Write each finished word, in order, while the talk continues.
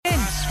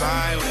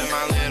spy with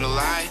my little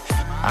eye.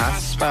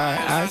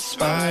 I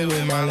spy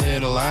with my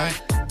little eye.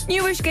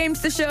 Newish game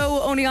to the show,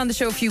 only on the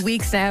show a few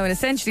weeks now, and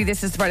essentially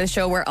this is the part of the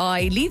show where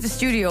I leave the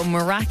studio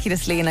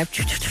miraculously and I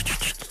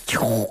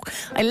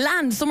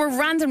land somewhere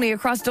randomly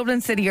across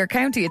Dublin city or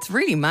county. It's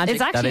really magic.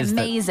 It's actually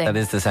amazing. That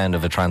is the sound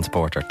of a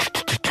transporter.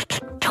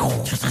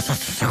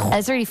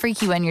 It's really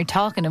freaky when you're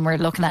talking and we're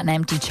looking at an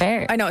empty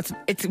chair. I know,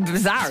 it's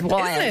bizarre, it's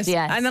wild, isn't it?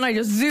 Yeah. And then I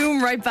just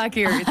zoom right back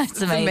here.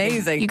 It's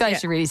amazing. You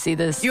guys should really see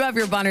this. You have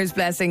your Bonner's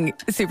Blessing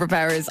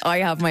superpowers. I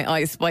have my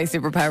I Spy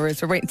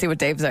superpowers. We're waiting to see what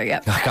Dave's are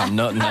yet. I got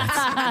nothing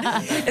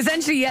else.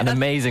 Essentially, yeah. An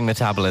amazing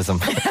metabolism.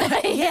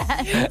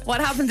 Yeah.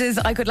 What happens is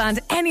I could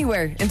land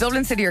anywhere in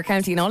Dublin city or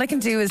county, and all I can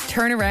do is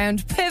turn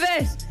around,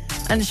 pivot,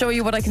 and show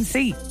you what I can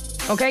see.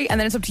 Okay, and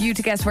then it's up to you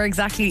to guess where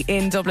exactly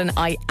in Dublin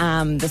I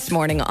am this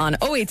morning on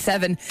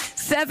 087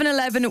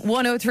 711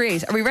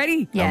 1038. Are we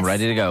ready? Yes. I'm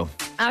ready to go.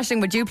 Aisling,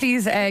 would you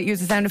please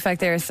use the sound effect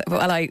there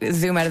while I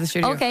zoom out of the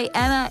studio? Okay,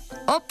 Emma,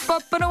 up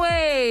and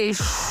away.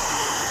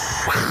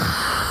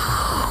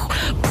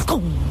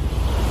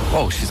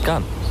 Oh, she's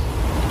gone.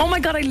 Oh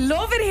my God, I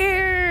love it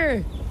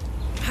here.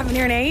 I haven't been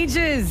here in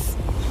ages.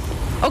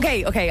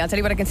 Okay, I'll tell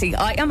you what I can see.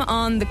 I am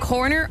on the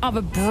corner of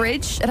a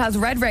bridge. It has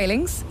red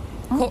railings.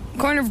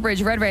 Corner of a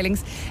bridge, red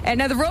railings.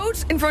 Now the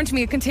road in front of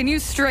me, it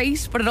continues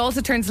straight, but it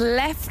also turns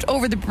left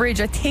over the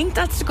bridge. I think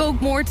that's to go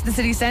more to the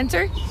city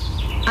centre.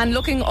 And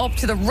looking up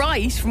to the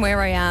right from where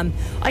I am,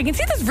 I can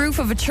see this roof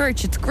of a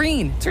church. It's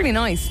green. It's really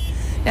nice.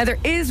 Now there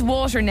is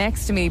water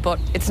next to me, but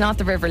it's not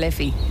the River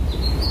Liffey.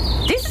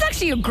 This is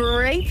actually a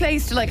great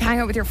place to hang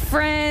out with your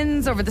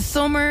friends over the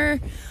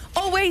summer.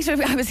 Oh wait,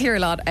 I was here a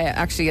lot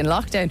actually in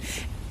lockdown.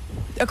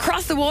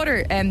 Across the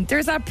water,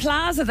 there's that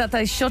plaza that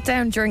they shut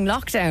down during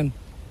lockdown.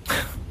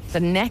 The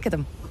neck of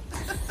them.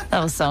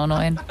 That was so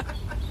annoying.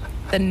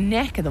 The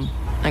neck of them,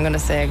 I'm going to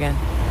say again.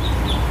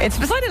 It's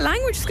beside a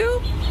language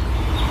school.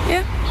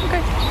 Yeah,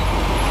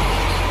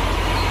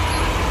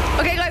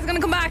 okay, guys, I'm going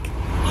to come back.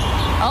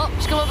 Oh,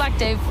 she's coming back,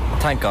 Dave.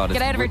 Thank God.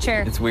 Get out of her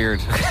chair. It's weird.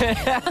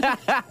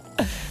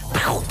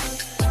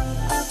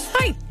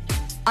 Hi.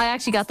 I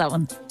actually got that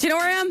one. Do you know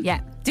where I am? Yeah.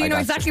 Do you know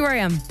exactly where I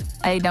am?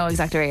 I know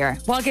exactly where you are.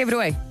 What gave it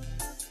away?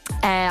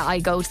 I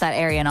go to that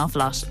area an awful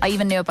lot. I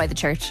even knew it by the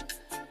church.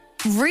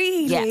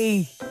 Really?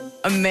 Yeah.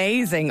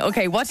 Amazing.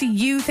 Okay, what do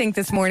you think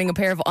this morning a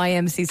pair of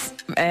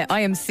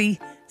IMC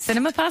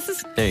cinema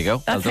passes? There you go.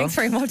 Thanks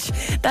very much.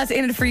 That's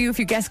in it for you if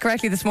you guessed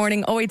correctly this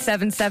morning.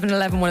 087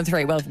 711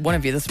 103. Well, one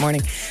of you this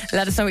morning.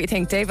 Let us know what you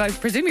think. Dave, I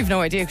presume you've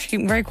no idea because you're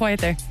keeping very quiet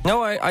there.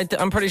 No,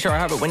 I'm pretty sure I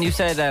have it. When you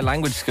said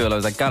language school, I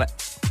was like, got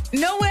it.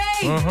 No way!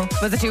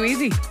 Mm-hmm. Was it too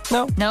easy?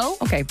 No?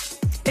 Okay.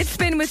 It's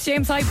Spin with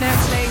James Hype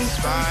now playing.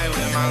 Spy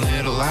with my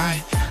little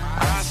eye.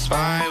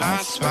 I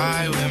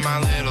spy with my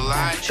little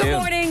eye. Good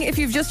morning. If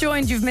you've just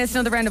joined, you've missed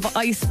another round of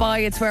I Spy.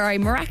 It's where I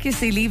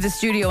miraculously leave the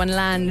studio and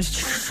land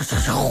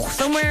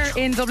somewhere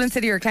in Dublin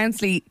City or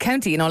County,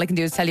 and all I can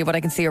do is tell you what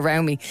I can see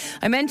around me.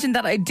 I mentioned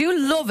that I do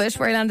love it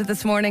where I landed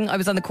this morning. I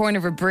was on the corner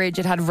of a bridge.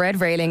 It had red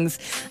railings,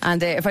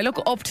 and if I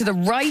look up to the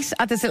right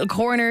at this little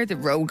corner, the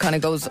road kind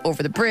of goes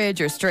over the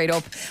bridge or straight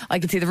up. I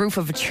can see the roof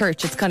of a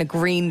church. It's kind of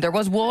green. There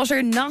was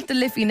water, not the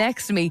Liffey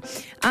next to me,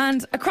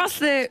 and across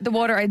the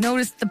water I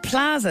noticed the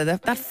plaza,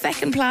 that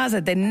feckin'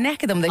 plaza, the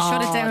neck of them, they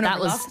shut it down. That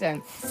was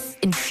lockdown.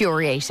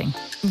 Infuriating.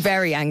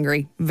 Very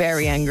angry.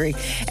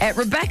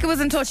 Rebecca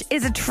was in touch.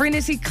 Is it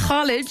Trinity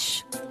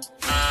College?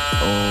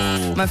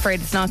 Oh. I'm afraid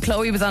it's not.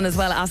 Chloe was on as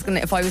well, asking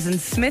if I was in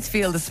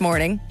Smithfield this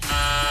morning.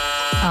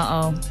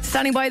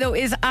 Standing by though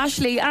is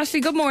Ashley. Ashley,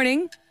 good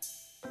morning.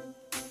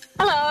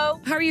 Hello.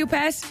 How are you,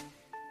 pet?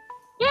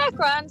 Yeah,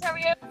 grand. How are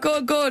you?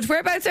 Good.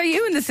 Whereabouts are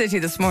you in the city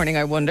this morning,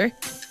 I wonder?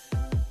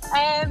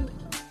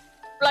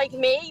 Like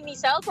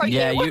myself, or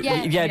Yeah, you?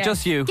 yeah,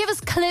 just you. Give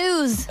us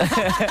clues.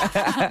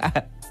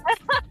 I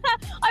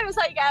was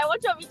like,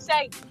 what do you want me to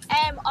say?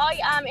 I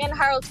am in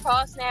Harold's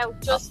Cross now,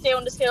 just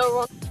doing the school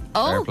run.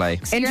 Fair play.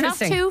 So you're not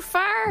Interesting. too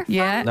far.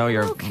 Yeah. No,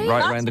 you're Okay. right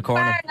Not around the too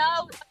corner. far,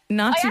 no.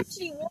 Not I to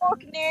actually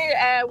walk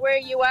near where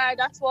you are.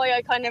 That's why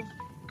I kind of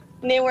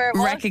knew where it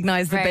was.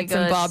 recognise the Very bits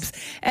and good. bobs.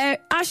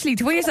 Ashley,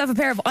 to win yourself a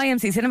pair of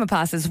IMC cinema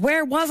passes,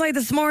 where was I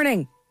this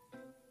morning?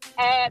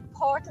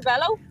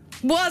 Portobello.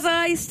 Was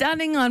I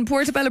standing on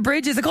Portobello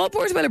Bridge? Is it called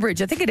Portobello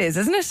Bridge? I think it is,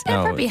 isn't it? It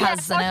No, probably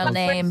has an old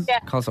name. Yeah.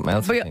 Call something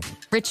else. I think.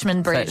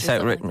 Richmond Bridge. or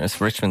South something.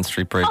 it's Richmond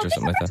Street Bridge or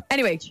something like that.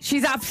 Anyway,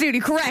 she's absolutely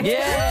correct.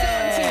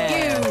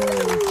 Yeah. Well done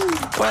to you.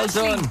 Well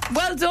Ashley, done.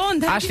 Well done.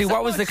 Thank Ashley, you so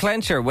what was the much.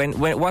 clencher? When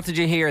what did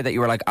you hear that you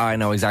were like, I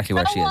know exactly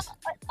where she is?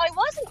 I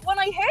wasn't. When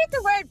I heard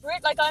the word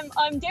bridge, like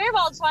I'm there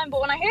all the time,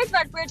 but when I heard the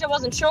word bridge, I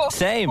wasn't sure.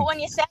 Same. But when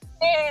you said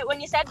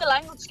the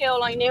language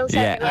school, I knew.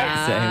 Yeah. straight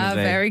away.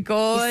 Same. Very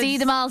good. You see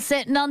them all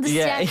sitting on the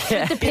Yeah, steps yeah.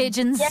 with the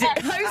pigeons. Yeah.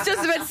 I was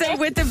just about to say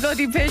with the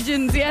bloody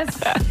pigeons, yes.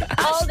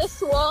 All the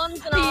swans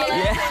and all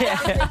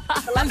that.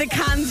 And the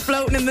cans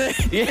floating in the,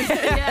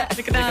 Yeah.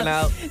 the canal.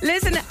 canal.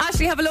 Listen,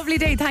 Ashley, have a lovely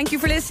day. Thank you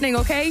for listening,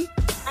 okay?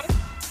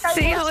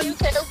 See you on. You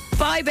too.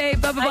 Bye,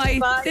 babe. Bye-bye.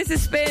 Bye. This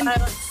is Spin.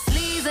 Bye.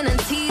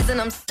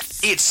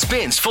 It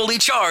spins fully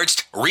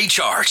charged,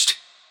 recharged.